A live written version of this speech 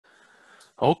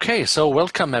Okay, so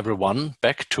welcome everyone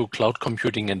back to Cloud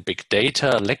Computing and Big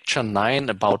Data, Lecture 9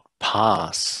 about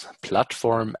PaaS,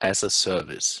 Platform as a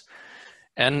Service.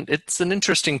 And it's an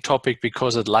interesting topic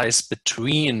because it lies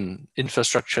between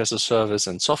infrastructure as a service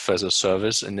and software as a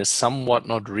service and is somewhat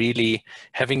not really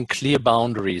having clear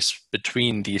boundaries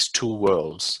between these two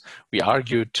worlds. We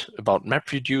argued about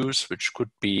MapReduce, which could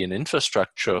be an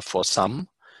infrastructure for some,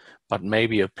 but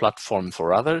maybe a platform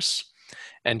for others.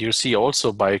 And you see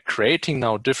also by creating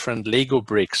now different Lego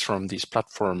bricks from these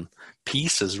platform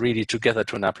pieces really together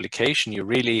to an application, you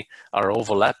really are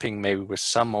overlapping maybe with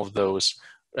some of those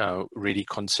really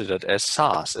considered as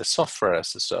SaaS, as software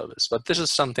as a service. But this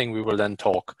is something we will then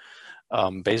talk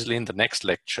basically in the next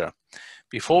lecture.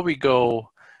 Before we go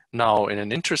now in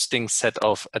an interesting set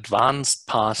of advanced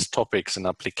PaaS topics and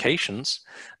applications,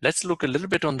 let's look a little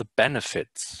bit on the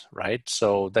benefits, right?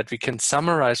 So that we can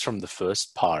summarize from the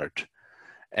first part.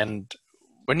 And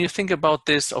when you think about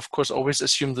this, of course, always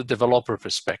assume the developer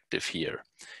perspective here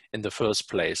in the first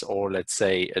place, or let's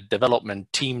say a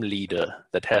development team leader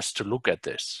that has to look at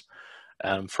this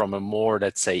from a more,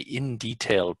 let's say, in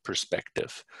detail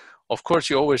perspective. Of course,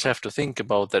 you always have to think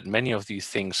about that many of these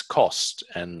things cost,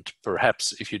 and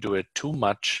perhaps if you do it too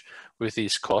much with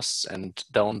these costs and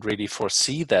don't really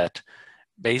foresee that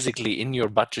basically in your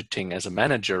budgeting as a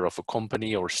manager of a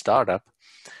company or startup,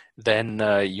 then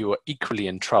you are equally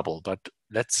in trouble. But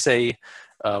let's say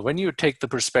when you take the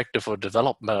perspective of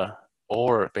developer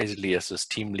or basically as a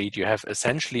team lead, you have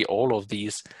essentially all of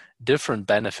these different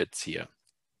benefits here.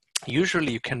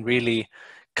 Usually you can really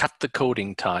cut the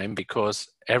coding time because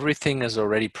everything is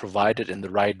already provided in the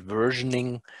right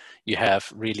versioning. You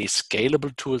have really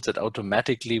scalable tools that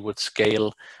automatically would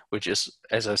scale, which is,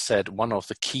 as I said, one of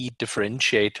the key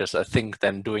differentiators, I think,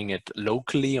 than doing it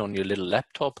locally on your little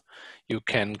laptop. You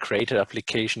can create an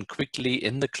application quickly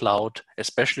in the cloud,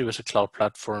 especially with a cloud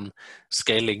platform,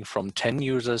 scaling from 10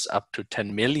 users up to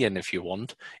 10 million if you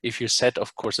want. If you set,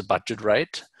 of course, a budget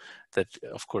right, that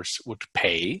of course would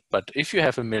pay. But if you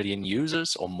have 1 million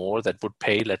users or more that would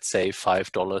pay, let's say,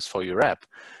 $5 for your app,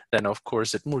 then of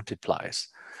course it multiplies.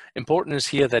 Important is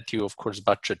here that you of course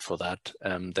budget for that,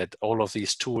 that all of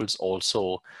these tools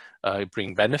also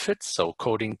bring benefits. So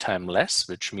coding time less,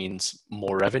 which means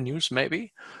more revenues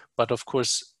maybe. But of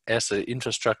course, as the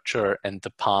infrastructure and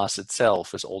the PaaS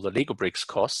itself with all the Lego bricks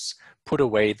costs, put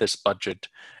away this budget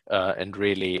and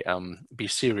really be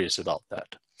serious about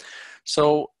that.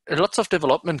 So lots of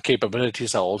development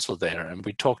capabilities are also there. And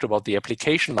we talked about the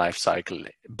application lifecycle.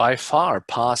 By far,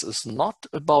 PaaS is not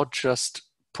about just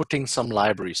putting some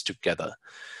libraries together.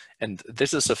 And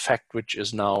this is a fact which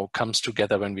is now comes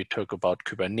together when we talk about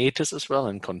Kubernetes as well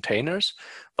and containers,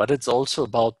 but it's also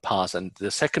about PaaS. And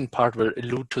the second part will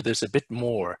allude to this a bit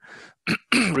more,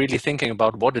 really thinking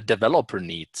about what a developer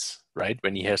needs, right,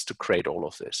 when he has to create all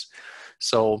of this.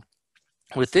 So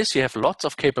with this, you have lots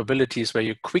of capabilities where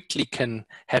you quickly can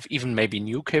have even maybe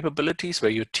new capabilities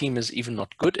where your team is even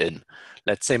not good in.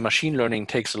 Let's say machine learning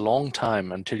takes a long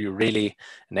time until you're really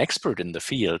an expert in the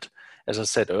field. As I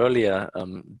said earlier,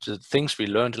 the things we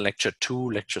learned in lecture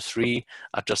 2, lecture 3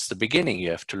 are just the beginning. You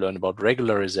have to learn about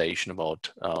regularization,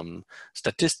 about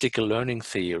statistical learning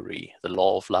theory, the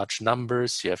law of large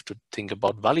numbers. You have to think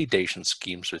about validation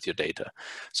schemes with your data.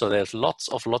 So there's lots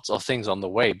of things on the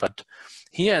way, but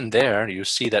here and there, you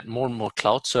see that more and more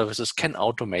cloud services can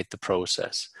automate the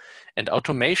process. And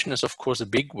automation is, of course, a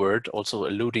big word, also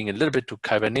alluding a little bit to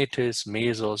Kubernetes,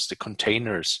 Mesos, the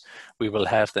containers we will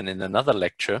have then in another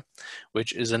lecture,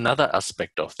 which is another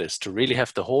aspect of this, to really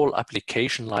have the whole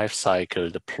application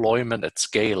lifecycle, deployment at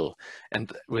scale.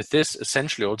 And with this,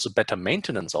 essentially also better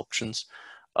maintenance options,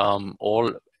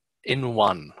 all in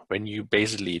one, when you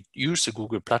basically use the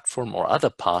Google platform or other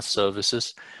PaaS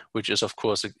services, which is of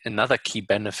course another key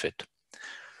benefit.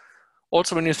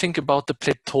 Also, when you think about the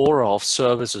plethora of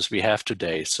services we have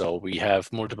today, so we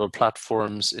have multiple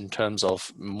platforms in terms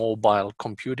of mobile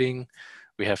computing,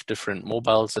 we have different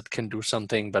mobiles that can do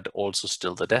something, but also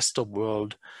still the desktop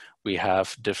world. We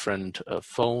have different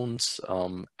phones,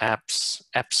 apps,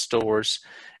 app stores,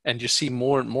 and you see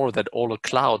more and more that all the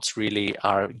clouds really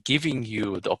are giving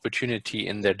you the opportunity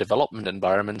in their development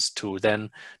environments to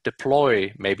then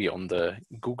deploy maybe on the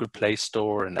Google Play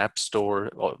Store and App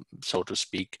Store, or so to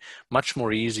speak, much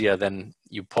more easier than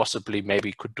you possibly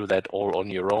maybe could do that all on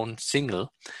your own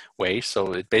single way.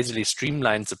 So it basically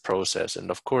streamlines the process. And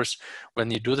of course,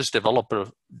 when you do this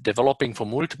developing for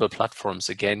multiple platforms,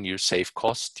 again, you save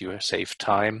cost, you save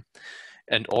time,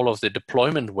 and all of the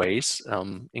deployment ways,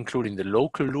 including the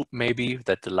local loop maybe,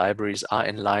 that the libraries are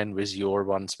in line with your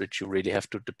ones, which you really have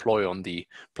to deploy on the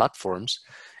platforms,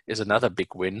 is another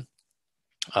big win.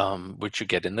 which you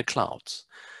get in the clouds.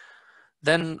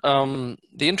 Then the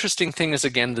interesting thing is,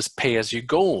 again, this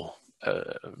pay-as-you-go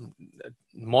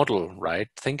model, right?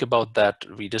 Think about that.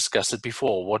 We discussed it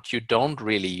before. What you don't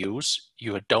really use,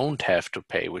 you don't have to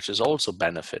pay, which is also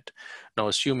benefit. Now,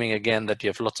 assuming again that you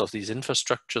have lots of these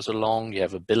infrastructures along, you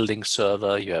have a building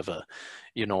server, you have a,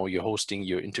 you're hosting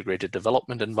your integrated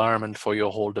development environment for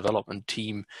your whole development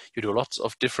team. You do lots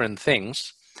of different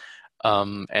things.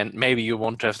 And maybe you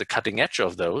want to have the cutting edge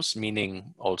of those,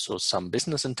 meaning also some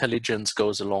business intelligence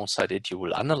goes alongside it. You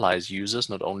will analyze users,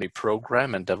 not only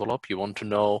program and develop. You want to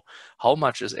know how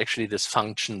much is actually this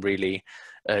function really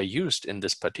used in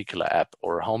this particular app,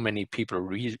 or how many people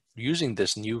are using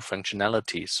this new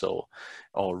functionality. So,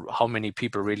 or how many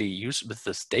people really use with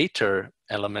this data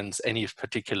elements any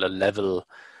particular level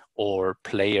or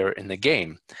player in the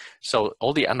game. So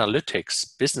all the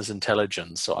analytics, business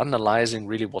intelligence, so analyzing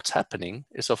really what's happening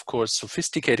is of course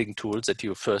sophisticating tools that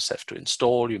you first have to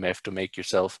install. You may have to make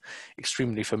yourself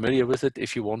extremely familiar with it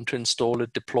if you want to install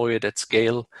it, deploy it at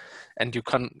scale. And you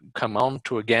can come on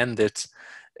to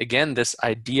this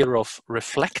idea of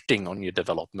reflecting on your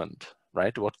development,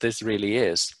 right? What this really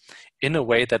is, in a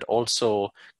way that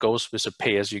also goes with a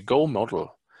pay-as-you-go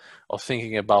model of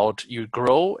thinking about you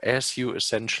grow as you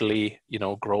essentially,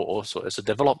 grow also as a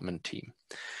development team.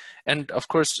 And of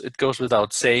course, it goes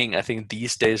without saying, I think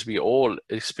these days we all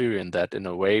experience that in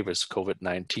a way with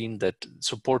COVID-19, that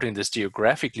supporting this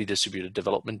geographically distributed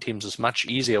development teams is much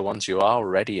easier once you are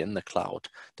already in the cloud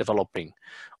developing.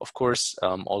 Of course,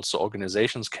 also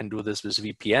organizations can do this with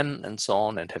VPN and so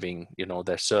on, and having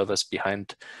their servers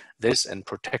behind this and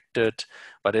protected.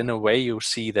 But in a way, you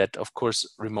see that, of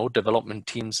course, remote development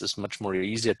teams is much more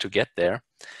easier to get there.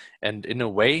 And in a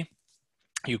way,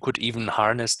 you could even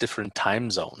harness different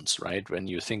time zones, right? When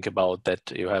you think about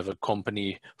that, you have a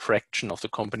company fraction of the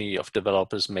company of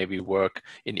developers maybe work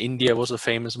in India, was a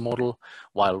famous model,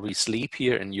 while we sleep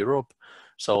here in Europe.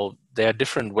 So there are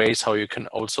different ways how you can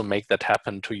also make that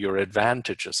happen to your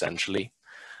advantage, essentially,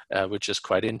 which is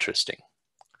quite interesting.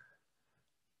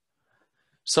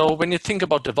 So when you think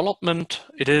about development,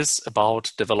 it is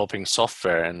about developing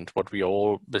software, and what we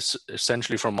all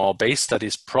essentially from our base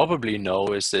studies probably know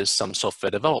is there's some software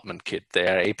development kit.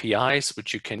 There are APIs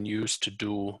which you can use to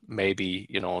do maybe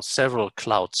several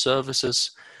cloud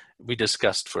services. We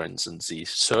discussed, for instance, the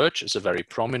search is a very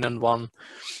prominent one.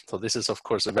 So this is of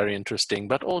course a very interesting,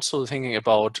 but also thinking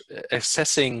about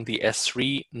accessing the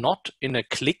S3 not in a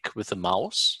click with a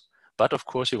mouse, but of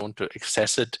course you want to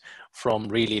access it from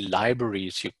really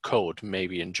libraries you code,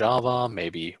 maybe in Java,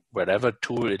 maybe whatever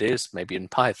tool it is, maybe in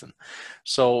Python.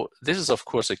 So this is of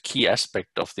course a key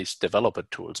aspect of these developer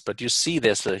tools, but you see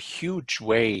there's a huge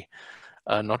way,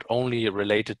 not only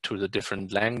related to the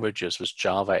different languages with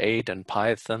Java 8 and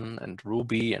Python and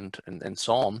Ruby and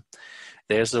so on.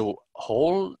 There's a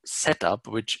whole setup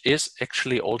which is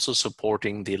actually also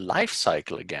supporting the life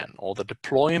cycle again, or the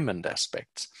deployment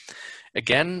aspects.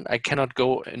 Again, I cannot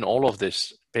go in all of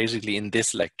this basically in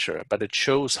this lecture, but it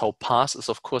shows how PAAS is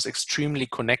of course extremely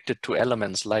connected to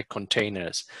elements like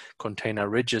containers, container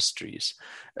registries,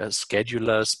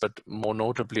 schedulers, but more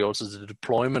notably also the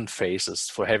deployment phases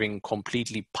for having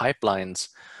completely pipelines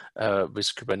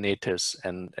with Kubernetes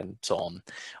and so on.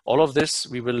 All of this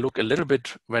we will look a little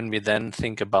bit when we then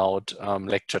think about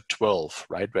lecture 12,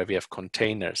 right, where we have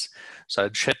containers. So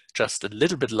I'll shed just a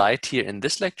little bit light here in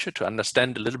this lecture to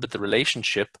understand a little bit the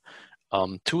relationship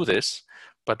to this,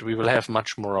 but we will have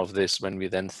much more of this when we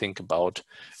then think about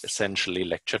essentially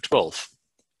lecture 12.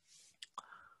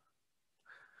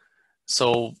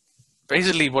 So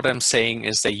basically what I'm saying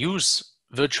is they use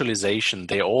virtualization,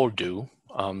 they all do.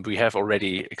 We have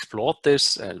already explored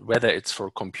this, whether it's for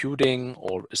computing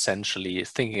or essentially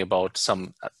thinking about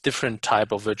some different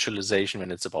type of virtualization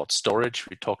when it's about storage.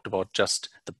 We talked about just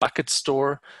the bucket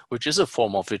store, which is a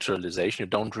form of virtualization. You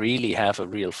don't really have a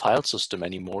real file system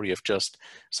anymore. You have just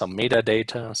some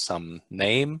metadata, some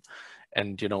name,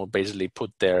 and basically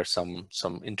put there some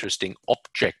interesting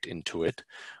object into it,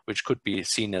 which could be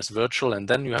seen as virtual. And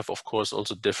then you have, of course,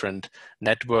 also different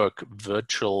network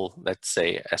virtual, let's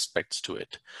say, aspects to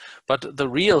it. But the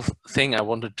real thing I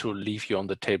wanted to leave you on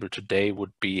the table today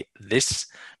would be this,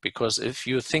 because if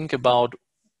you think about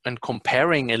and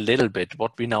comparing a little bit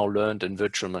what we now learned in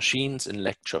virtual machines in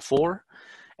lecture 4,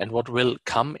 and what will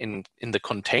come in the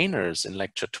containers in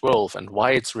lecture 12, and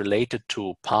why it's related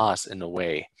to PAAS in a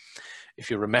way. If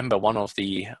you remember, one of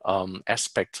the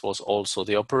aspects was also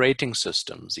the operating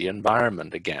systems, the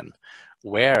environment again.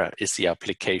 Where is the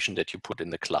application that you put in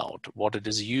the cloud? What it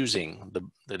is using,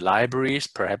 the libraries,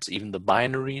 perhaps even the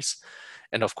binaries.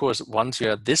 And of course, once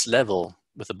you're at this level,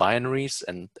 with the binaries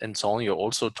and so on, you're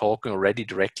also talking already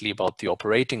directly about the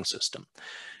operating system.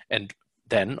 And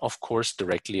then, of course,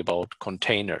 directly about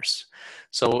containers.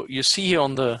 So you see here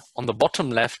on the bottom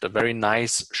left a very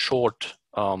nice short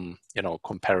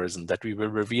comparison that we will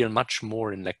reveal much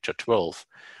more in lecture 12,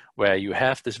 where you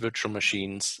have these virtual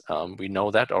machines. We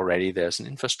know that already. There's an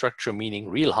infrastructure, meaning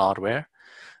real hardware.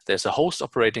 There's a host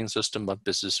operating system, but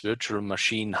this is virtual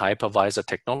machine hypervisor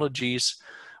technologies.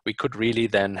 We could really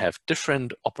then have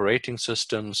different operating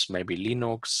systems, maybe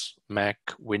Linux, Mac,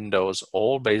 Windows,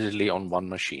 all basically on one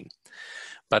machine.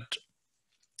 But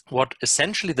what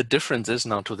essentially the difference is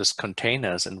now to these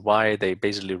containers and why they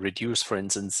basically reduce, for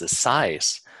instance, the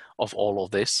size of all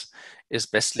of this is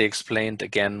bestly explained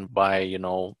again by,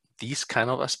 these kind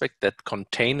of aspects, that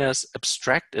containers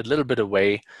abstract a little bit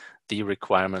away the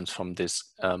requirements from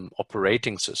this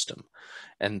operating system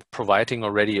and providing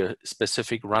already a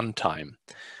specific runtime.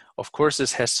 Of course,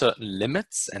 this has certain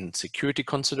limits and security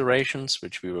considerations,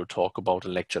 which we will talk about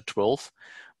in lecture 12,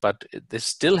 but this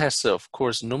still has, of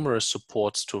course, numerous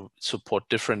supports to support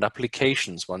different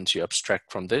applications once you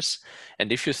abstract from this.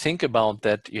 And if you think about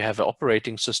that, you have an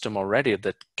operating system already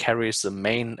that carries the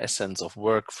main essence of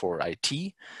work for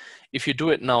IT. If you do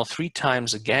it now 3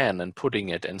 times again and putting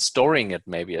it and storing it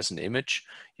maybe as an image,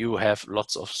 you have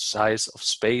lots of size of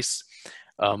space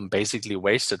basically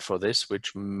wasted for this,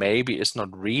 which maybe is not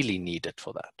really needed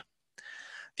for that.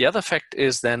 The other fact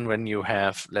is then when you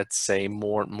have, let's say,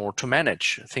 more to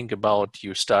manage. Think about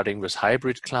you starting with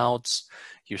hybrid clouds.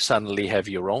 You suddenly have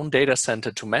your own data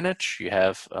center to manage. You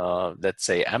have, let's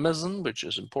say, Amazon, which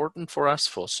is important for us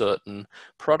for certain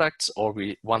products, or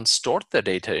we once stored the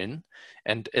data in.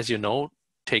 And as you know,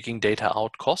 taking data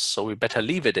out costs, so we better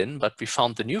leave it in, but we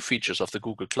found the new features of the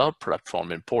Google Cloud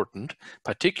Platform important,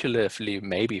 particularly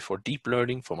maybe for deep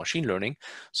learning, for machine learning.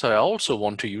 So I also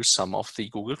want to use some of the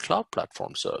Google Cloud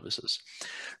Platform services.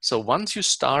 So once you're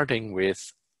starting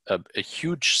with a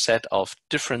huge set of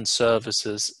different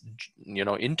services,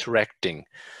 interacting,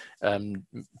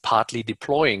 partly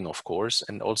deploying, of course,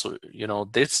 and also,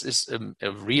 this is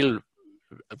a real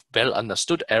well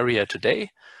understood area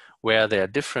today, where there are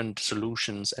different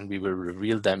solutions, and we will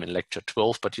reveal them in lecture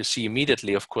 12. But you see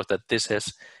immediately, of course, that this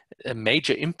has a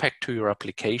major impact to your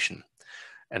application.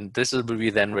 And this will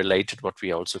be then related what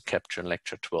we also capture in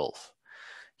lecture 12.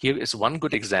 Here is one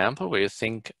good example where you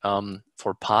think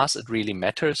for PAAS, it really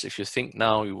matters. If you think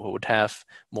now you would have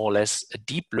more or less a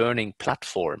deep learning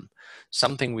platform,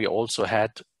 something we also had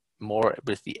more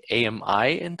with the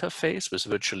AMI interface with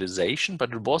virtualization,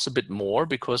 but it was a bit more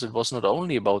because it was not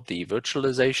only about the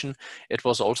virtualization, it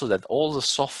was also that all the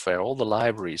software, all the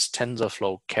libraries,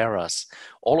 TensorFlow, Keras,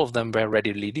 all of them were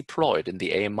readily deployed in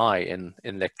the AMI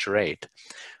in lecture 8.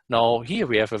 Now here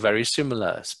we have a very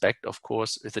similar aspect, of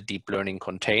course, with the deep learning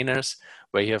containers,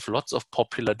 where you have lots of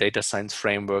popular data science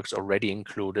frameworks already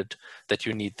included that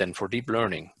you need then for deep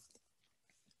learning.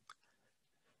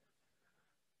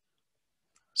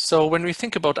 So when we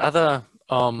think about other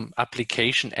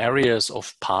application areas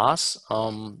of PAAS,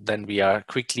 then we are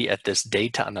quickly at this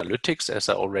data analytics, as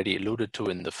I already alluded to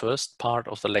in the first part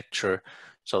of the lecture.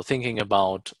 So thinking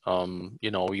about,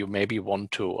 you maybe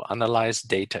want to analyze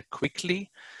data quickly.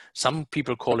 Some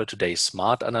people call it today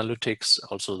smart analytics.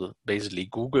 Also, basically,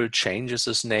 Google changes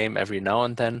its name every now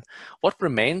and then. What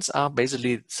remains are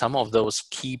basically some of those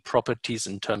key properties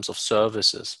in terms of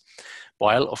services.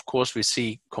 While, of course, we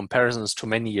see comparisons to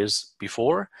many years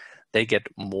before, they get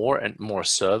more and more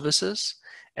services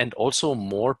and also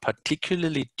more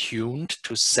particularly tuned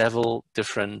to several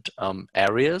different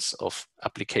areas of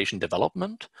application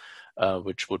development,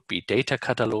 which would be data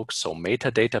catalogs. So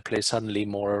metadata plays suddenly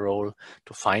more a role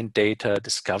to find data,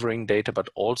 discovering data, but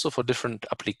also for different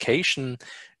application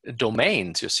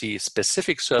domains. You see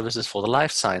specific services for the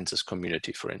life sciences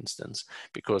community, for instance,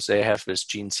 because they have this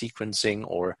gene sequencing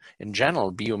or in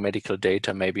general biomedical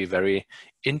data may be very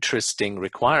interesting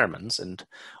requirements. And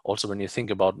also when you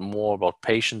think about more about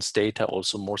patients' data,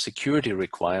 also more security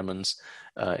requirements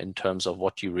in terms of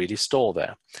what you really store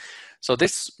there. So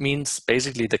this means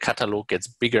basically the catalog gets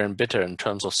bigger and bigger in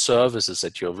terms of services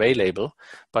that you're available.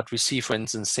 But we see, for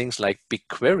instance, things like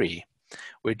BigQuery,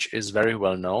 which is very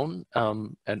well known,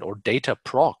 or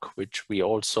Dataproc, which we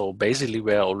also basically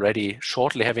were already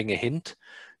shortly having a hint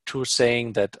to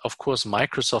saying that, of course,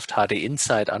 Microsoft HD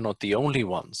Insight are not the only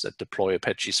ones that deploy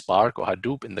Apache Spark or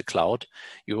Hadoop in the cloud.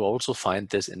 You also find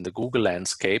this in the Google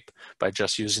landscape by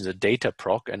just using the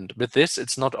Dataproc. And with this,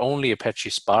 it's not only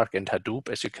Apache Spark and Hadoop,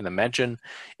 as you can imagine.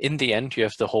 In the end, you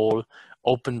have the whole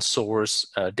open source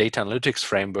data analytics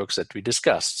frameworks that we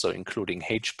discussed, so including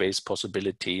HBase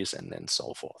possibilities and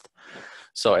so forth.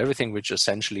 So everything which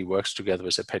essentially works together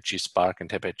with Apache Spark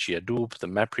and Apache Hadoop, the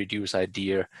MapReduce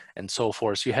idea, and so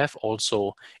forth, you have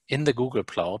also in the Google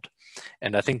Cloud.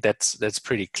 And I think that's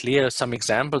pretty clear. Some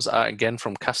examples are again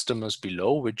from customers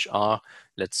below, which are,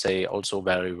 let's say, also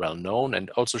very well known, and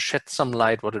also shed some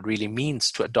light what it really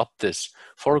means to adopt this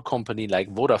for a company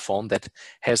like Vodafone that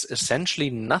has essentially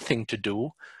nothing to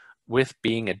do with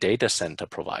being a data center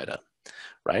provider,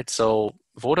 right? So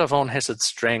Vodafone has its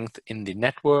strength in the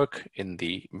network, in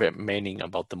the meaning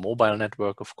about the mobile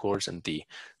network, of course, and the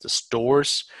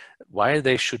stores, while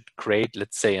they should create,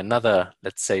 let's say, another,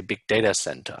 let's say, big data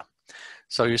center.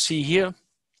 So you see here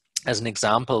as an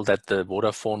example that the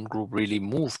Vodafone group really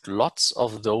moved lots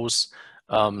of those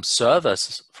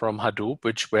servers from Hadoop,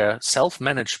 which were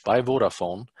self-managed by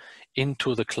Vodafone,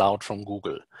 into the cloud from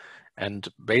Google. And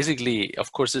basically,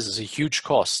 of course, this is a huge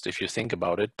cost if you think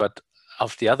about it, but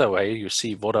of the other way, you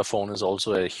see Vodafone is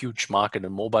also a huge market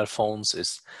in mobile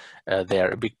phones,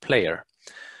 they're a big player.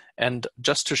 And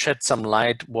just to shed some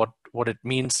light what it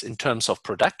means in terms of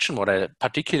production, what I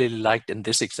particularly liked in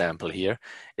this example here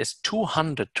is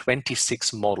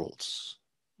 226 models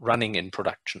running in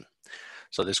production.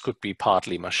 So this could be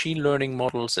partly machine learning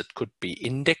models, it could be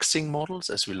indexing models,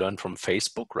 as we learned from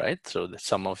Facebook, right? So that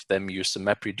some of them use the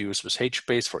MapReduce with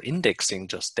HBase for indexing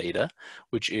just data,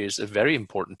 which is a very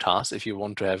important task if you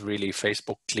want to have really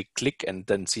Facebook click and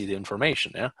then see the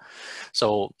information, yeah?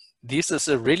 So this is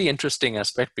a really interesting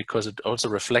aspect because it also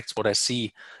reflects what I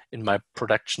see in my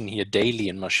production here daily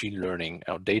in machine learning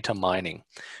or data mining.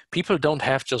 People don't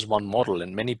have just one model,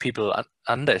 and many people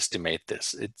underestimate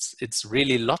this. It's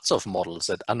really lots of models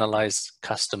that analyze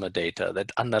customer data,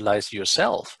 that analyze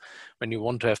yourself. When you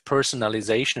want to have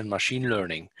personalization in machine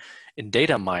learning, in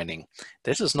data mining,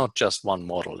 this is not just one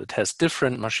model. It has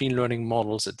different machine learning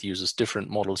models. It uses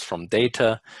different models from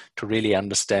data to really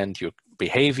understand your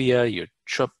behavior, your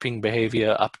shopping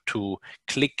behavior, up to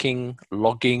clicking,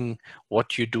 logging,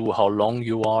 what you do, how long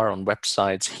you are on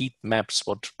websites, heat maps,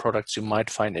 what products you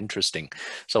might find interesting.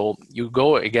 So you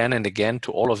go again and again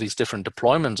to all of these different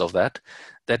deployments of that.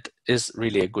 That is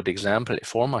really a good example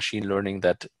for machine learning,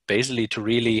 that basically to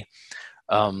really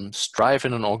strive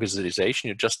in an organization,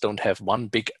 you just don't have one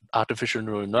big artificial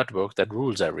neural network that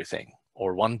rules everything,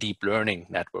 or one deep learning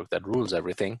network that rules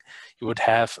everything. You would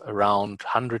have around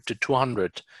 100 to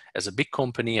 200 as a big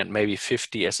company and maybe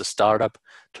 50 as a startup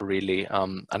to really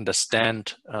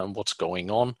understand what's going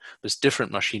on with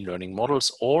different machine learning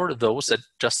models, or those that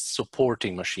just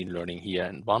supporting machine learning here.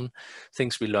 And one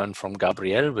things we learned from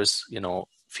Gabriel was,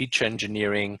 feature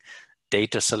engineering,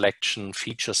 data selection,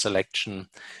 feature selection,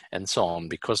 and so on,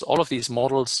 because all of these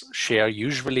models share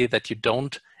usually that you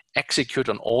don't execute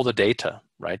on all the data,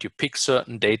 right? You pick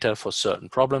certain data for certain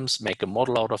problems, make a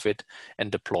model out of it, and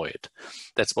deploy it.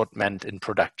 That's what meant in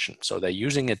production. So they're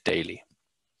using it daily.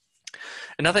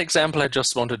 Another example I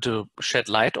just wanted to shed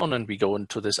light on, and we go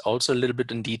into this also a little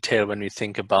bit in detail when we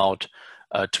think about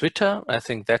Twitter. I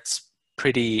think that's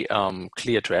pretty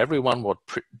clear to everyone what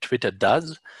Twitter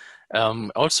does.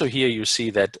 Also here you see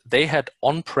that they had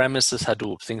on-premises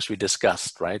Hadoop, things we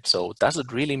discussed, right? So does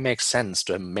it really make sense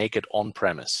to make it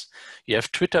on-premise? You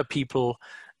have Twitter people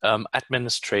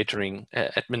administration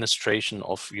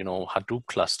of Hadoop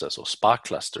clusters or Spark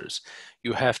clusters.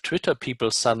 You have Twitter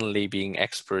people suddenly being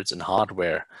experts in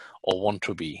hardware or want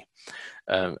to be.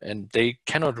 And they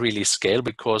cannot really scale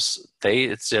because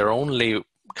it's their only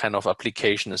kind of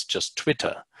application is just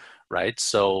Twitter, right?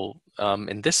 So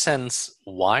in this sense,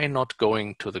 why not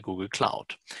going to the Google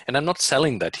Cloud? And I'm not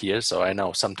selling that here, so I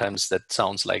know sometimes that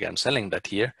sounds like I'm selling that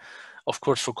here. Of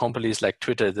course, for companies like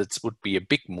Twitter, that would be a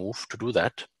big move to do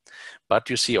that. But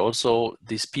you see also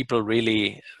these people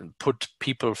really put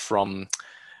people from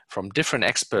different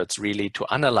experts really to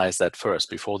analyze that first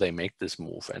before they make this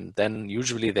move. And then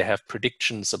usually they have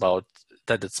predictions about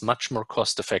that it's much more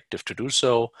cost effective to do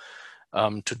so.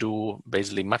 To do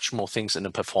basically much more things in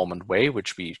a performant way,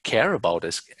 which we care about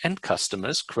as end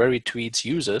customers, query tweets,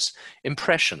 users,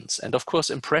 impressions. And of course,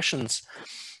 impressions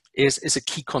is a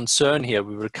key concern here.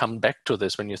 We will come back to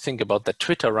this when you think about that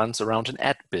Twitter runs around an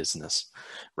ad business,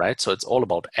 right? So it's all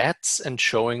about ads and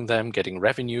showing them, getting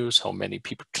revenues, how many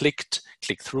people clicked,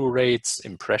 click-through rates,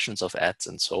 impressions of ads,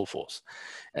 and so forth.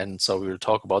 And so we will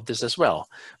talk about this as well.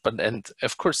 And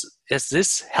of course, as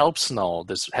this helps now,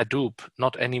 this Hadoop,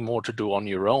 not anymore to do on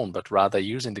your own, but rather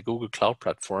using the Google Cloud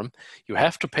Platform, you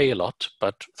have to pay a lot,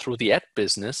 but through the ad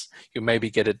business, you maybe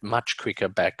get it much quicker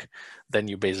back than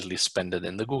you basically spend it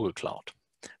in the Google Cloud.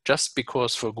 Just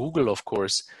because for Google, of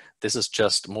course, this is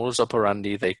just modus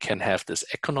operandi. They can have this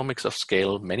economics of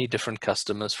scale, many different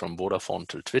customers from Vodafone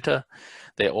to Twitter.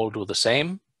 They all do the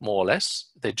same. more or less.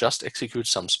 They just execute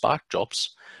some Spark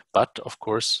jobs, but of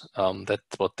course,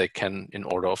 that's what they can in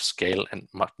order of scale and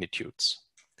magnitudes.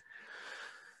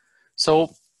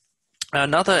 So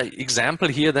another example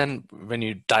here then, when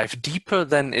you dive deeper,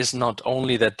 then is not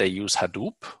only that they use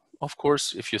Hadoop. Of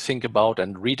course, if you think about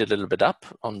and read a little bit up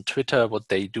on Twitter, what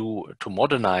they do to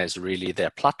modernize really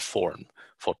their platform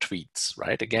for tweets,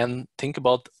 right? Again, think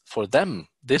about for them,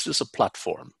 this is a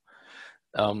platform.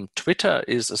 Twitter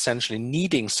is essentially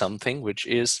needing something which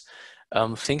is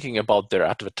thinking about their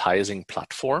advertising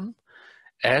platform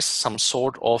as some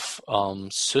sort of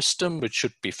system which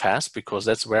should be fast, because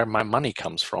that's where my money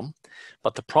comes from.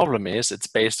 But the problem is it's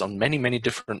based on many, many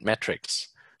different metrics.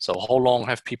 So how long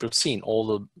have people seen all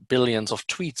the billions of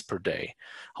tweets per day?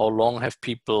 How long have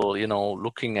people, you know,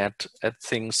 looking at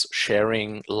things,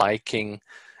 sharing, liking,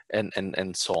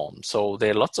 and so on. So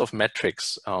there are lots of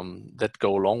metrics that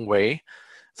go a long way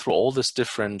through all these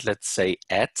different, let's say,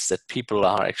 ads that people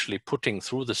are actually putting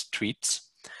through these tweets.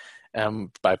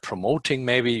 By promoting,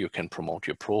 maybe you can promote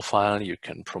your profile, you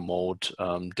can promote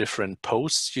different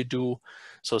posts you do.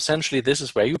 So essentially this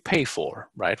is where you pay for,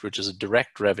 right? Which is a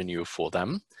direct revenue for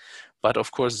them. But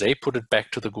of course they put it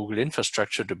back to the Google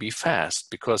infrastructure to be fast,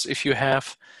 because if you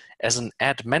have as an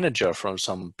ad manager from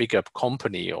some bigger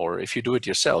company, or if you do it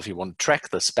yourself, you want to track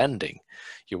the spending.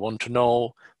 You want to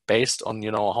know based on,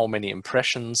 you know, how many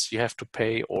impressions you have to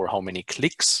pay or how many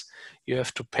clicks you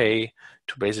have to pay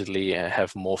to basically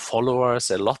have more followers.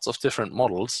 There are lots of different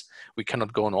models. We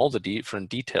cannot go on all the different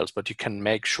details, but you can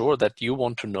make sure that you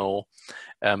want to know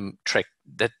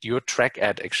that your track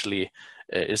ad actually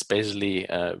is basically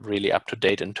really up to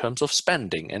date in terms of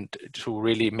spending, and to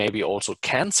really maybe also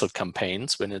cancel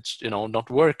campaigns when it's, you know, not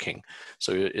working.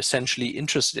 So you're essentially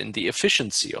interested in the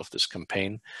efficiency of this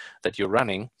campaign that you're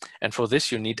running, and for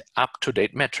this you need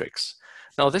up-to-date metrics.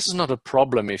 Now this is not a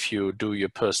problem if you do your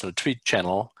personal tweet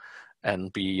channel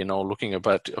and be, you know, looking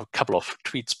about a couple of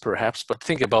tweets perhaps, but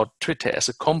think about Twitter as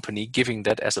a company giving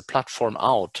that as a platform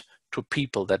out to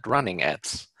people that running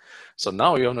ads. So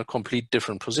now you're in a complete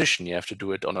different position. You have to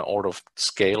do it on an order of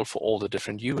scale for all the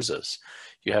different users.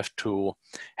 You have to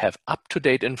have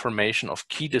up-to-date information of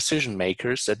key decision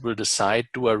makers that will decide,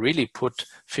 do I really put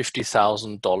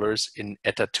 $50,000 in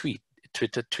at a tweet,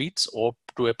 Twitter tweets, or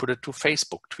do I put it to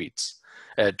Facebook tweets,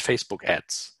 Facebook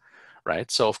ads?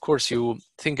 Right. So of course you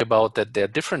think about that there are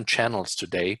different channels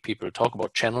today. People talk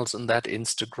about channels in that,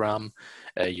 Instagram,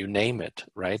 you name it,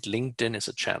 right? LinkedIn is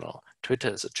a channel, Twitter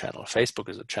is a channel, Facebook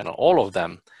is a channel. All of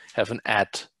them have an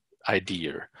ad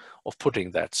idea of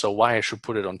putting that. So why I should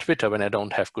put it on Twitter when I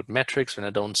don't have good metrics, when I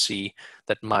don't see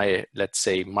that my, let's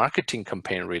say, marketing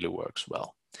campaign really works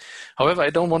well. However, I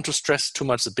don't want to stress too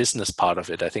much the business part of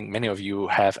it. I think many of you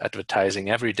have advertising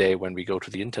every day when we go to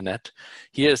the internet.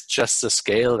 Here's just the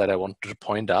scale that I wanted to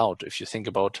point out. If you think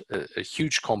about a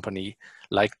huge company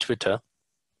like Twitter,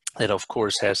 that of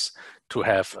course has to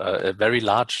have a very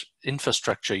large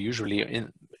infrastructure, usually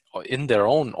in their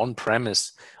own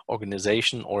on-premise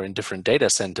organization or in different data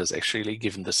centers, actually,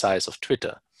 given the size of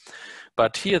Twitter.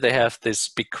 But here they have this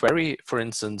BigQuery, for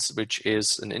instance, which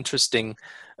is an interesting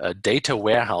data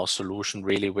warehouse solution,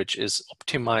 really, which is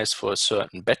optimized for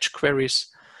certain batch queries.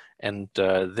 And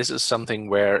this is something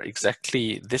where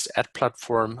exactly this ad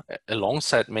platform,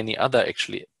 alongside many other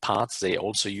actually parts they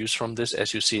also use from this,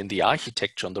 as you see in the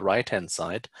architecture on the right-hand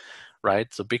side,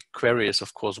 right? So BigQuery is,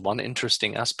 of course, one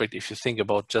interesting aspect if you think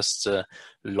about just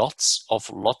lots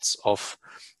of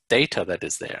data that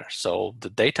is there. So the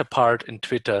data part in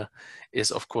Twitter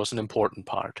is, of course, an important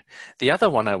part. The other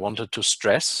one I wanted to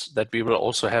stress that we will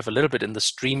also have a little bit in the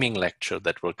streaming lecture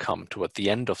that will come toward the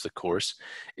end of the course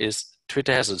is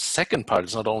Twitter has a second part.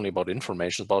 It's not only about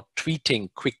information, it's about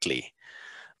tweeting quickly,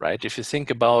 right? If you think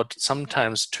about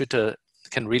sometimes Twitter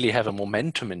can really have a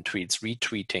momentum in tweets,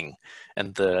 retweeting,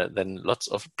 and then lots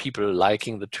of people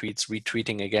liking the tweets,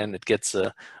 retweeting again, it gets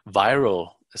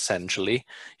viral essentially.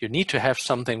 You need to have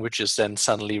something which is then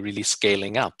suddenly really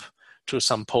scaling up to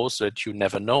some posts that you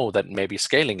never know that may be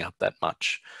scaling up that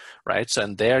much, right? So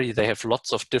and there they have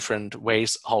lots of different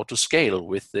ways how to scale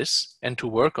with this and to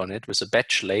work on it with a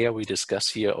batch layer we discuss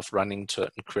here of running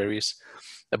certain queries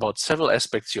about several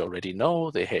aspects you already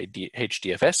know. The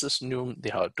HDFS is new,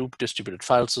 the Hadoop distributed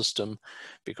file system,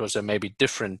 because there may be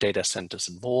different data centers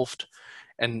involved,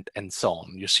 and so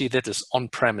on. You see that is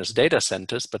on-premise data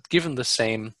centers, but given the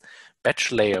same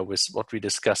batch layer with what we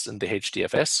discussed in the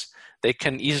HDFS, they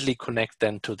can easily connect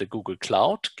then to the Google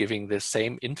Cloud, giving the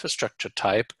same infrastructure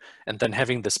type, and then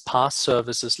having this PAAS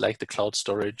services like the cloud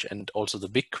storage and also the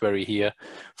BigQuery here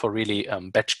for really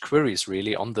batch queries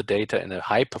really on the data in a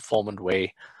high performant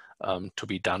way to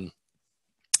be done.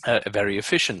 very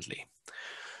efficiently.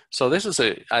 So this is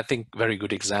a, I think, very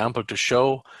good example to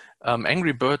show.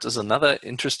 Angry Birds is another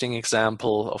interesting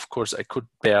example. Of course, I could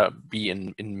be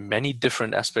in many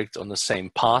different aspects on the same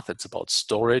path. It's about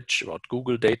storage, about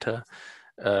Google data,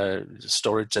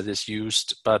 storage that is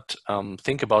used, but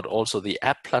think about also the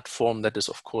app platform that is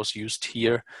of course used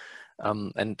here.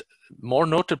 And more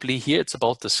notably here, it's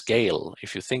about the scale.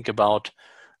 If you think about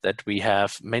that we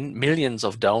have millions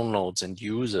of downloads and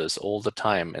users all the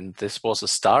time. And this was a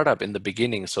startup in the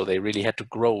beginning, so they really had to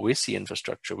grow with the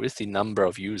infrastructure, with the number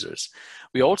of users.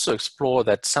 We also explore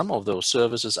that some of those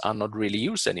services are not really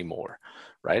used anymore,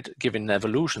 right? Given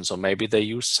evolution, so maybe they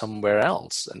use somewhere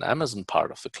else, an Amazon part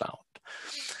of the cloud.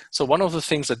 So one of the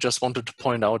things I just wanted to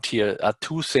point out here are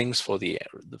two things for the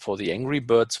Angry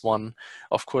Birds one.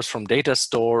 Of course, from data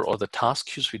store or the task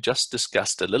queues we just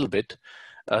discussed a little bit.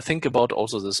 Think about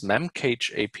also this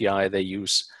Memcache API they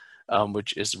use,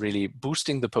 which is really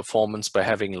boosting the performance by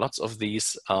having lots of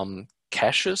these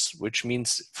caches, which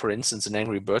means, for instance, in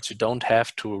Angry Birds, you don't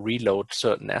have to reload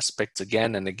certain aspects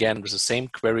again and again with the same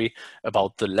query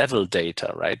about the level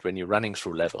data, right? When you're running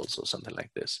through levels or something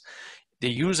like this. The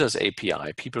users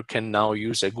API, people can now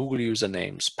use their Google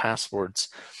usernames, passwords.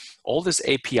 All this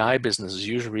API business is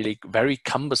usually very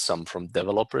cumbersome from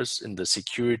developers in the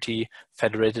security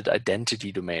federated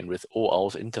identity domain with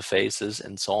OAuth interfaces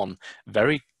and so on.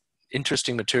 Very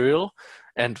interesting material,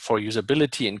 and for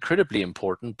usability incredibly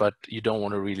important, but you don't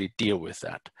want to really deal with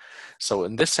that. So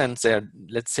in this sense, there are,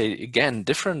 let's say, again,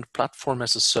 different platform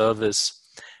as a service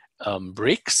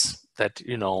bricks that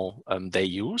they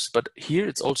use, but here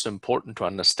it's also important to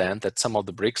understand that some of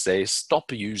the bricks they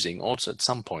stop using also at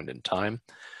some point in time.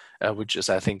 Which is,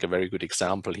 I think, a very good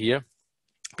example here,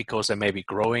 because they may be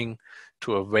growing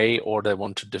to a way, or they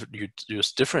want to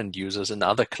use different users in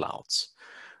other clouds.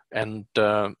 And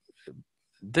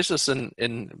this is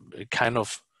in a kind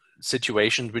of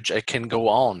situation which I can go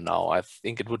on now. I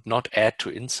think it would not add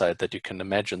to insight that you can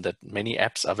imagine that many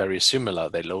apps are very similar.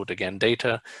 They load again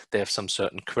data, they have some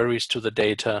certain queries to the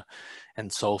data,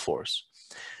 and so forth.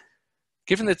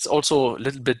 Given it's also a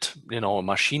little bit, a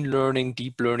machine learning,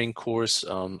 deep learning course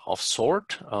of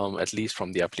sort, at least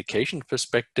from the application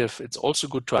perspective, it's also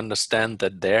good to understand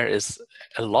that there is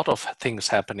a lot of things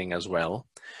happening as well.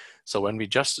 So when we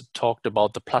just talked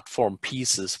about the platform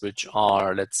pieces, which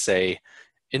are, let's say,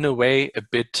 in a way a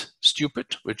bit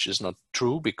stupid, which is not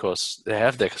true, because they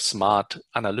have their smart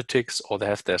analytics or they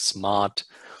have their smart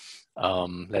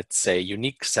let's say,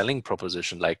 unique selling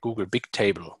proposition like Google Big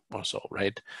Table or so,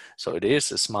 right? So it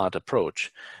is a smart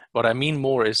approach. What I mean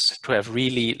more is to have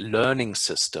really learning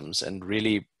systems and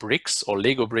really bricks or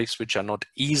Lego bricks which are not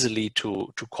easily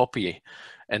to copy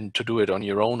and to do it on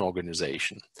your own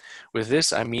organization. With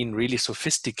this, I mean really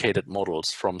sophisticated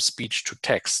models from speech to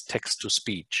text, text to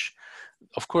speech.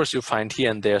 Of course, you find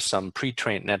here and there some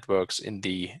pre-trained networks in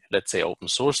the, let's say, open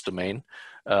source domain.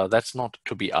 That's not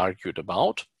to be argued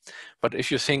about. But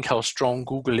if you think how strong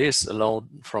Google is alone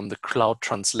from the cloud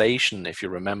translation, if you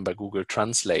remember Google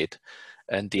Translate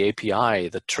and the API,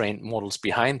 the trained models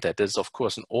behind that, is of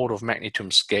course an order of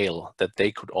magnitude scale that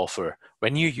they could offer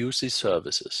when you use these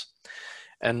services.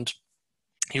 And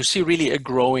you see really a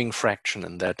growing fraction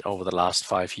in that over the last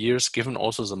 5 years, given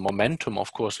also the momentum,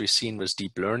 of course, we've seen with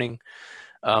deep learning.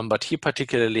 But here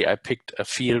particularly, I picked a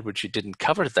field which you didn't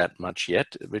cover that much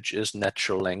yet, which is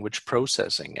natural language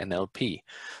processing, NLP.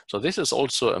 So this is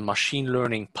also a machine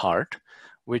learning part,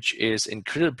 which is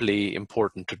incredibly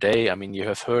important today. I mean, you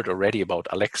have heard already about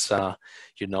Alexa,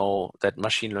 that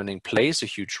machine learning plays a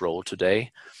huge role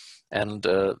today. And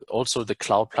also the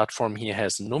cloud platform here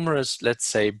has numerous, let's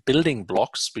say, building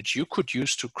blocks, which you could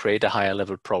use to create a higher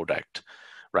level product,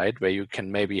 right? Where you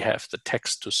can maybe have the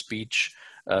text to speech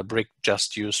brick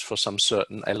just used for some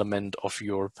certain element of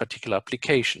your particular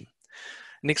application.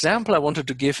 An example I wanted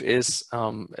to give is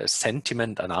a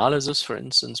sentiment analysis, for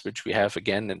instance, which we have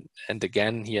again and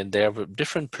again here and there with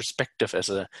different perspective as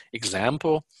an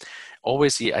example.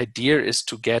 Always the idea is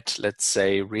to get, let's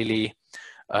say, really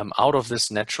out of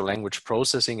this natural language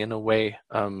processing in a way,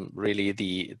 really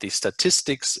the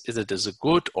statistics, is it as a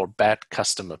good or bad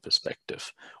customer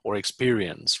perspective or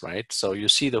experience, right? So you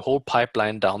see the whole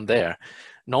pipeline down there.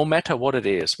 No matter what it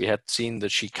is, we had seen the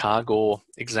Chicago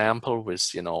example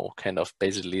with, kind of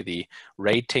basically the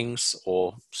ratings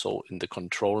or so in the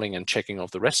controlling and checking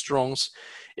of the restaurants.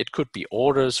 It could be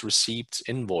orders, receipts,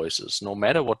 invoices. No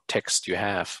matter what text you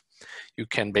have, you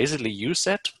can basically use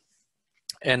that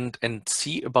and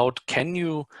see about, can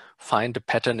you find a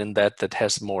pattern in that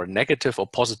has more negative or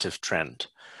positive trend,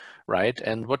 right?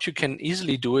 And what you can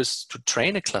easily do is to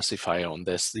train a classifier on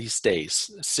this these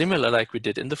days, similar like we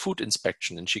did in the food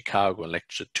inspection in Chicago in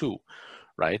lecture 2,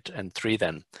 right? And 3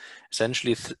 then,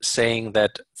 essentially saying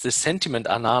that the sentiment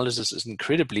analysis is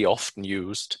incredibly often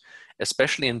used,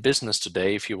 especially in business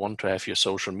today. If you want to have your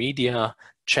social media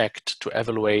checked to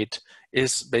evaluate,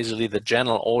 is basically the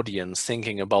general audience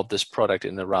thinking about this product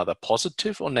in a rather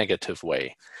positive or negative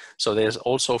way. So there's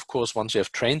also, of course, once you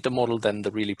have trained the model, then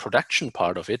the really production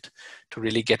part of it to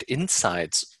really get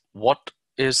insights. What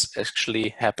is actually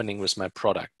happening with my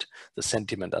product, the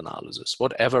sentiment analysis,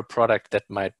 whatever product that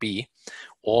might be,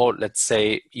 or let's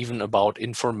say even about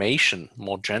information,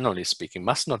 more generally speaking,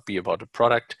 must not be about a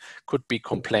product, could be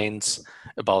complaints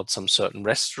about some certain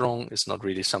restaurant. It's not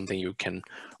really something you can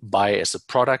buy as a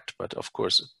product, but of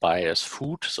course buy as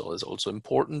food. So it's also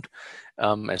important,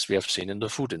 as we have seen in the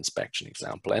food inspection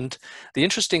example. And the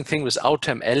interesting thing with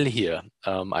AutoML here,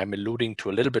 I'm alluding to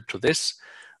a little bit to this,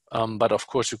 but of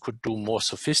course you could do more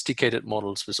sophisticated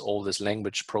models with all these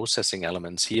language processing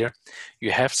elements here.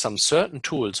 You have some certain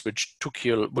tools which took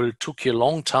you a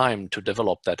long time to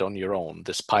develop that on your own,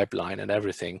 this pipeline and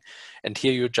everything. And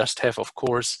here you just have, of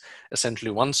course,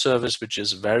 essentially one service which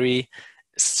is very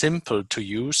simple to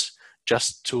use,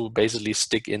 just to basically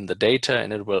stick in the data,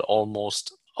 and it will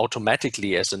almost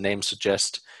automatically, as the name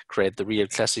suggests, create the real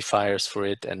classifiers for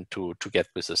it and to get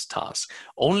with this task.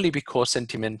 Only because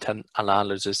sentiment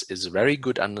analysis is very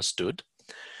good understood.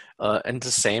 And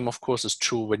the same, of course, is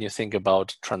true when you think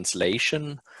about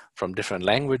translation from different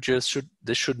languages.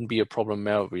 This shouldn't be a problem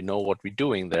there. We know what we're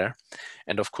doing there.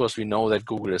 And of course, we know that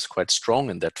Google is quite strong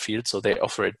in that field, so they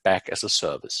offer it back as a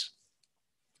service.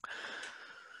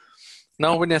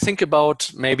 Now, when I think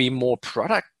about maybe more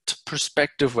product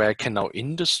perspective, where I can now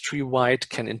industry-wide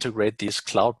can integrate these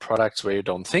cloud products, where you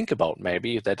don't think about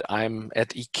maybe that I'm at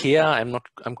IKEA,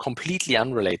 I'm completely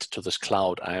unrelated to this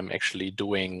cloud. I'm actually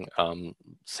doing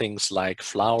things like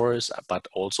flowers, but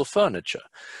also furniture.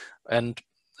 And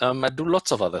I do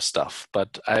lots of other stuff,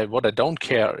 but what I don't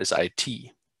care is IT,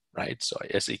 right? So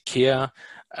as IKEA,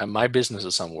 my business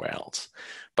is somewhere else.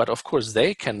 But of course,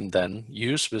 they can then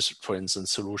use with, for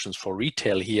instance, solutions for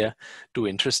retail here, do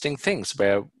interesting things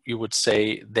where you would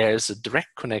say there's a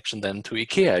direct connection then to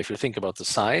IKEA. If you think about the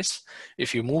size,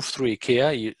 if you move through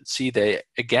IKEA, you see they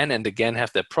again and again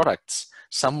have their products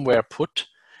somewhere put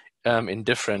in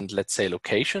different, let's say,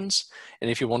 locations.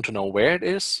 And if you want to know where it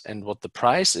is and what the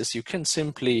price is, you can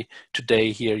simply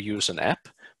today here use an app,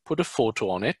 put a photo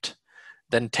on it,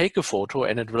 then take a photo,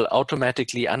 and it will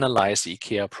automatically analyze the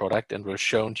IKEA product and will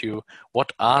show you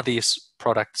what are these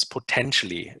products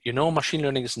potentially. You know, machine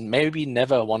learning is maybe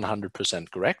never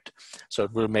 100% correct. So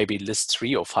it will maybe list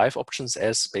 3 or 5 options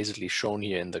as basically shown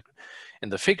here in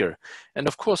the figure. And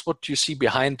of course, what you see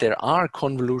behind there are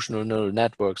convolutional neural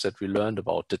networks that we learned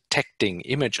about, detecting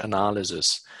image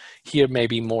analysis. Here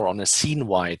maybe more on a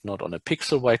scene-wide, not on a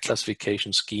pixel-wide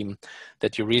classification scheme,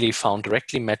 that you really found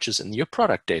directly matches in your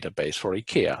product database for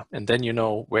IKEA. And then you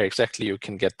know where exactly you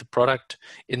can get the product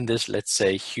in this, let's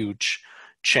say, huge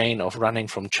chain of running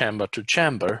from chamber to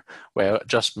chamber, where I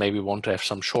just maybe want to have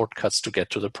some shortcuts to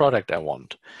get to the product I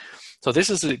want. So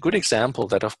this is a good example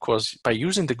that, of course, by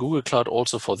using the Google Cloud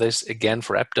also for this, again,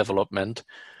 for app development,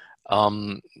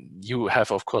 you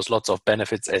have, of course, lots of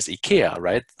benefits as IKEA,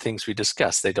 right? Things we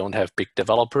discussed. They don't have big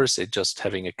developers. They're just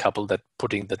having a couple that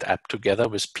putting that app together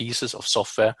with pieces of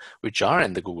software which are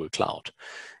in the Google Cloud.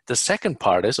 The second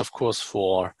part is, of course,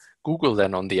 for Google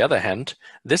then, on the other hand,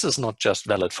 this is not just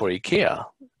valid for IKEA.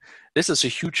 This is a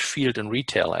huge field in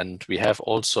retail, and we have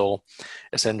also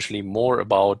essentially more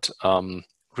about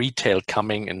retail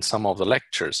coming in some of the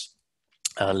lectures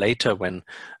later when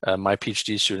my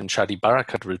PhD student Shadi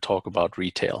Barakat will talk about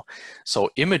retail.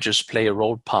 So images play a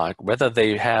role part, whether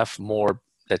they have more,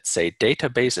 let's say,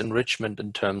 database enrichment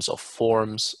in terms of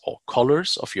forms or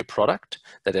colors of your product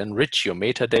that enrich your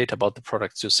metadata about the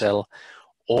products you sell,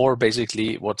 or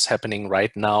basically what's happening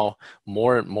right now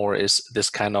more and more is this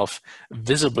kind of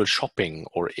visible shopping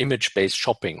or image-based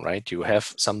shopping, right? You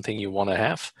have something you want to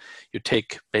have. You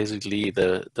take basically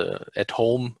the at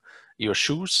home, your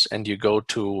shoes, and you go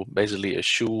to basically a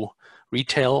shoe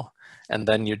retail, and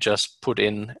then you just put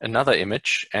in another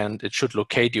image and it should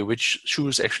locate you which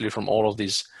shoes actually from all of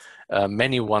these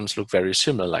many ones look very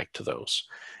similar like to those.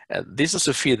 This is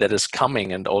a field that is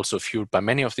coming and also fueled by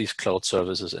many of these cloud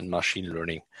services in machine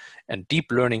learning and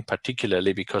deep learning,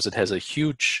 particularly because it has a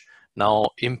huge now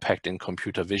impact in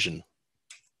computer vision.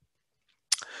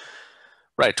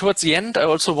 Right, towards the end, I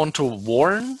also want to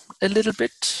warn a little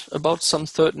bit about some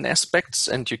certain aspects,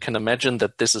 and you can imagine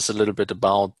that this is a little bit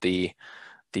about the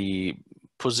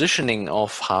positioning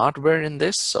of hardware in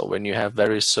this. So when you have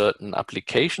very certain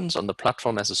applications on the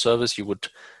platform as a service, you would,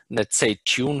 let's say,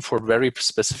 tune for very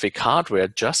specific hardware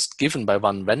just given by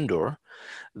one vendor.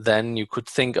 Then you could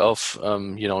think of,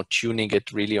 tuning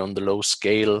it really on the low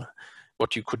scale.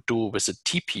 What you could do with a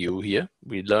TPU here,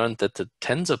 we learned that the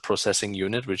tensor processing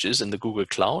unit, which is in the Google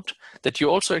Cloud, that you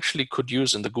also actually could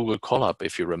use in the Google Colab,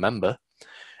 if you remember.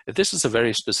 This is a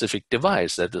very specific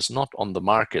device that is not on the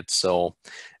market. So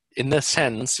in a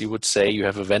sense, you would say you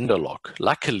have a vendor lock.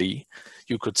 Luckily,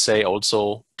 you could say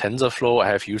also TensorFlow I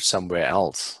have used somewhere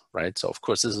else, right? So of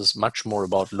course, this is much more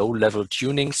about low-level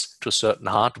tunings to certain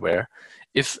hardware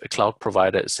if a cloud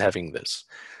provider is having this.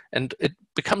 And it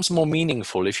becomes more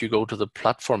meaningful if you go to the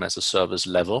platform as a service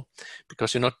level,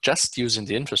 because you're not just using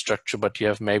the infrastructure, but you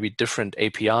have maybe different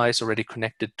APIs already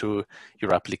connected to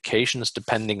your applications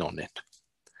depending on it.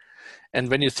 And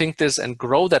when you think this and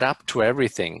grow that up to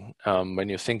everything, when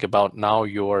you think about now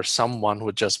you're someone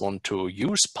who just want to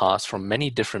use PAAS from many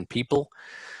different people,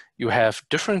 you have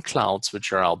different clouds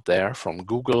which are out there from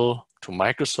Google to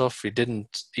Microsoft. We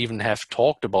didn't even have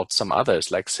talked about some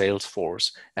others like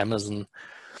Salesforce, Amazon,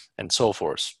 and so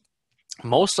forth.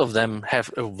 Most of them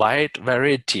have a wide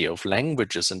variety of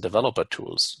languages and developer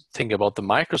tools. Think about the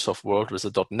Microsoft world with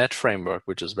the .NET framework,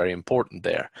 which is very important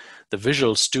there. The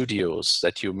Visual Studios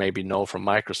that you maybe know from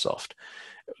Microsoft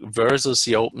versus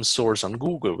the open source on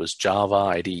Google with Java,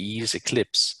 IDEs,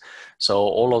 Eclipse. So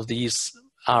all of these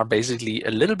are basically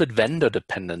a little bit vendor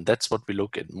dependent. That's what we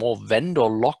look at, more vendor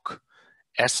lock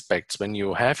aspects. When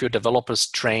you have your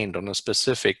developers trained on a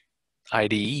specific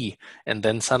IDE and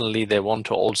then suddenly they want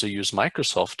to also use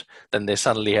Microsoft, then they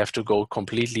suddenly have to go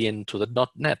completely into the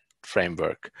 .NET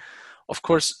framework. Of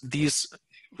course, these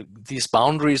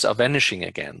boundaries are vanishing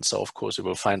again. So of course, you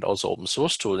will find also open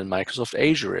source tool in Microsoft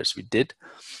Azure as we did.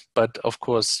 But of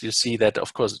course, you see that,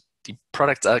 of course, the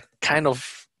products are kind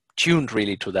of tuned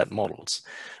really to that models.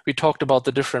 We talked about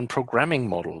the different programming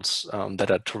models that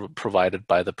are provided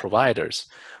by the providers.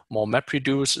 More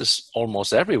MapReduce is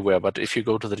almost everywhere, but if you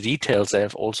go to the details, they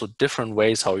have also different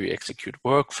ways how you execute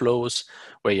workflows,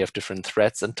 where you have different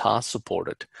threads and tasks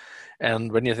supported.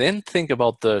 And when you then think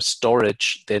about the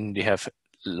storage, then you have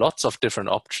lots of different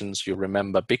options. You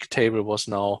remember Bigtable was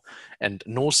now, and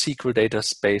NoSQL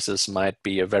databases might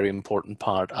be a very important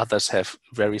part. Others have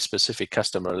very specific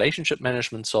customer relationship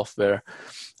management software.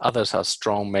 Others are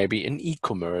strong maybe in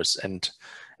e-commerce and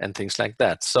things like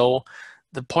that. So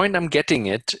the point I'm getting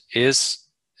at is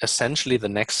essentially the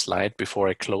next slide before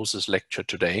I close this lecture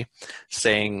today,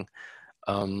 saying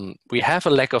we have a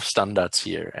lack of standards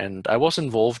here. And I was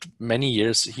involved many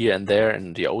years here and there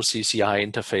in the OCCI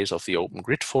interface of the Open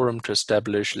Grid Forum to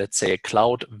establish, let's say, a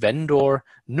cloud vendor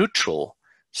neutral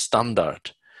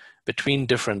standard between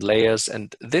different layers.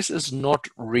 And this is not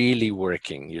really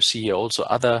working. You see also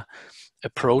other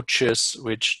approaches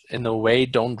which in a way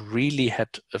don't really have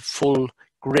a full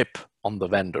grip on the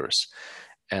vendors.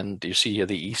 And you see here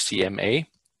the ECMA.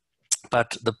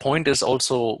 But the point is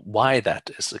also why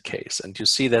that is the case. And you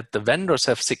see that the vendors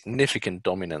have significant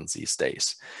dominance these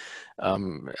days.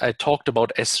 I talked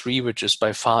about S3, which is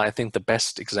by far, I think, the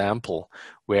best example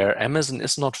where Amazon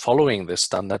is not following this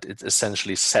standard. It's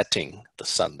essentially setting the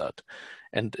standard.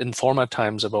 And in former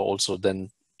times, there were also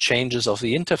then changes of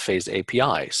the interface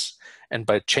APIs. And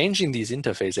by changing these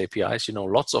interface APIs, you know,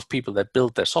 lots of people that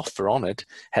built their software on it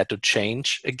had to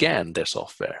change again their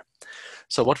software.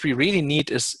 So what we really need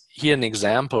is here an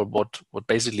example what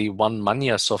basically one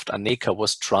Maniasoft Aneka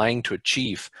was trying to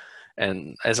achieve.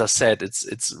 And as I said,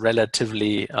 it's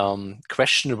relatively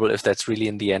questionable if that's really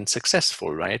in the end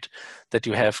successful, right? That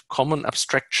you have common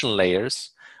abstraction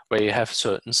layers where you have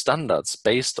certain standards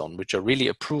based on which are really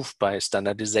approved by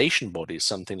standardization bodies,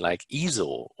 something like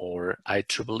ISO or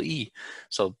IEEE.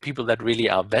 So people that really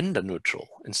are vendor neutral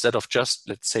instead of just,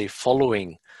 let's say,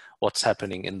 following what's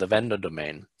happening in the vendor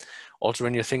domain. Also,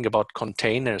 when you think about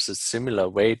containers, it's similar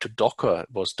way to Docker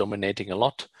was dominating a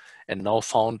lot and now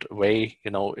found a way,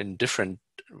 you know, in different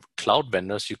cloud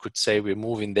vendors, you could say we're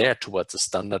moving there towards a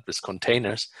standard with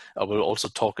containers. I will also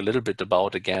talk a little bit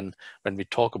about again when we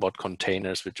talk about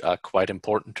containers, which are quite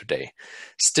important today.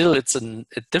 Still, it's a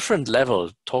different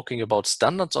level talking about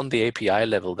standards on the API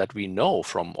level that we know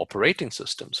from operating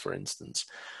systems, for instance,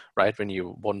 right? When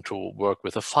you want to work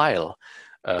with a file,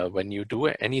 when you do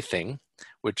anything,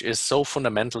 which is so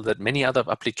fundamental that many other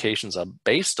applications are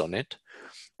based on it,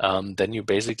 then you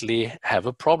basically have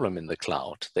a problem in the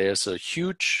cloud. There's a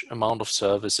huge amount of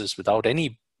services without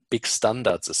any big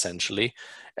standards, essentially,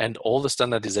 and all the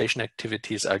standardization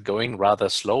activities are going rather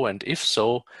slow. And if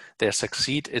so, they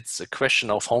succeed. It's a question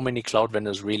of how many cloud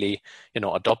vendors really, you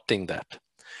know, adopting that.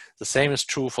 The same is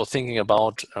true for thinking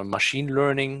about machine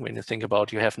learning. When you think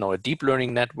about, you have now a deep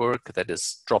learning network that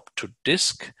is dropped to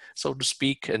disk, so to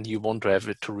speak, and you want to have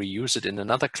it to reuse it in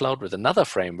another cloud with another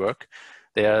framework.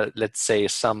 There are, let's say,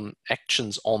 some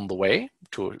actions on the way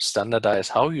to standardize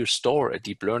how you store a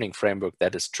deep learning framework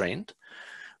that is trained.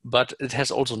 But it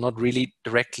has also not really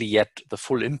directly yet the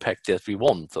full impact that we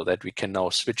want, so that we can now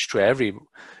switch to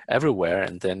everywhere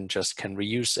and then just can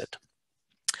reuse it.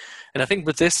 And I think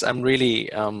with this, I'm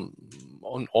really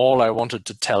on all I wanted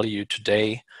to tell you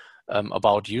today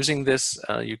about using this.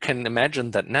 You can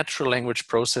imagine that natural language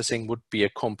processing would be a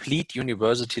complete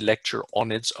university lecture on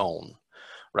its own,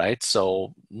 right?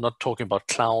 So not talking about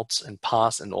clouds and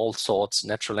PAAS and all sorts,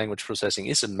 natural language processing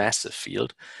is a massive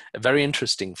field, a very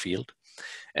interesting field.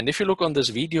 And if you look on this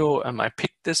video, I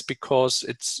picked this because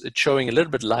it's showing a little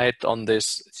bit light on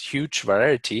this huge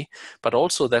variety, but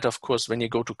also that, of course, when you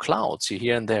go to clouds, you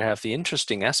here and there have the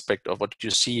interesting aspect of what you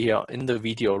see here in the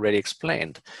video already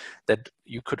explained, that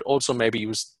you could also maybe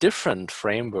use different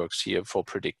frameworks here for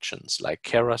predictions, like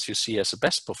Keras you see as a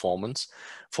best performance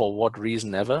for what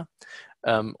reason ever,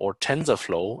 or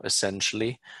TensorFlow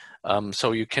essentially.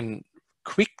 So you can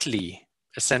quickly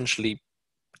essentially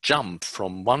jump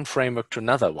from one framework to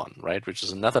another one, right? Which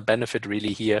is another benefit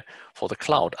really here for the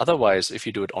cloud. Otherwise, if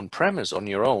you do it on premise on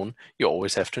your own, you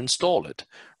always have to install it,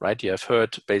 right? You have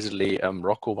heard basically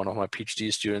Rocco, one of my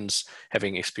PhD students,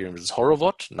 having experience with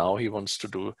Horovod. Now he wants to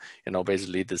do,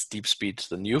 basically this DeepSpeed,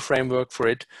 the new framework for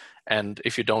it. And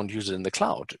if you don't use it in the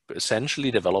cloud,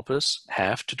 essentially developers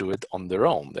have to do it on their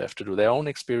own. They have to do their own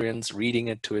experience, reading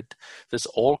it to it. This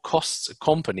all costs a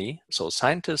company. So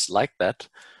scientists like that.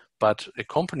 But a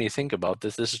company, think about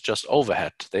this, this is just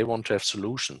overhead. They want to have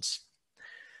solutions.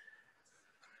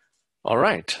 All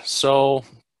right, so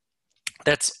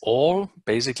that's all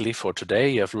basically for today.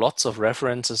 You have lots of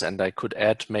references and I could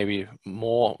add maybe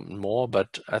more,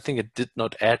 but I think it did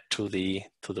not add to the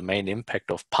main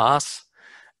impact of PAAS.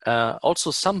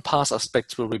 Also, some PAAS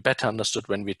aspects will be better understood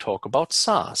when we talk about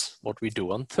SAAS, what we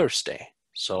do on Thursday.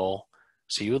 So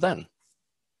see you then.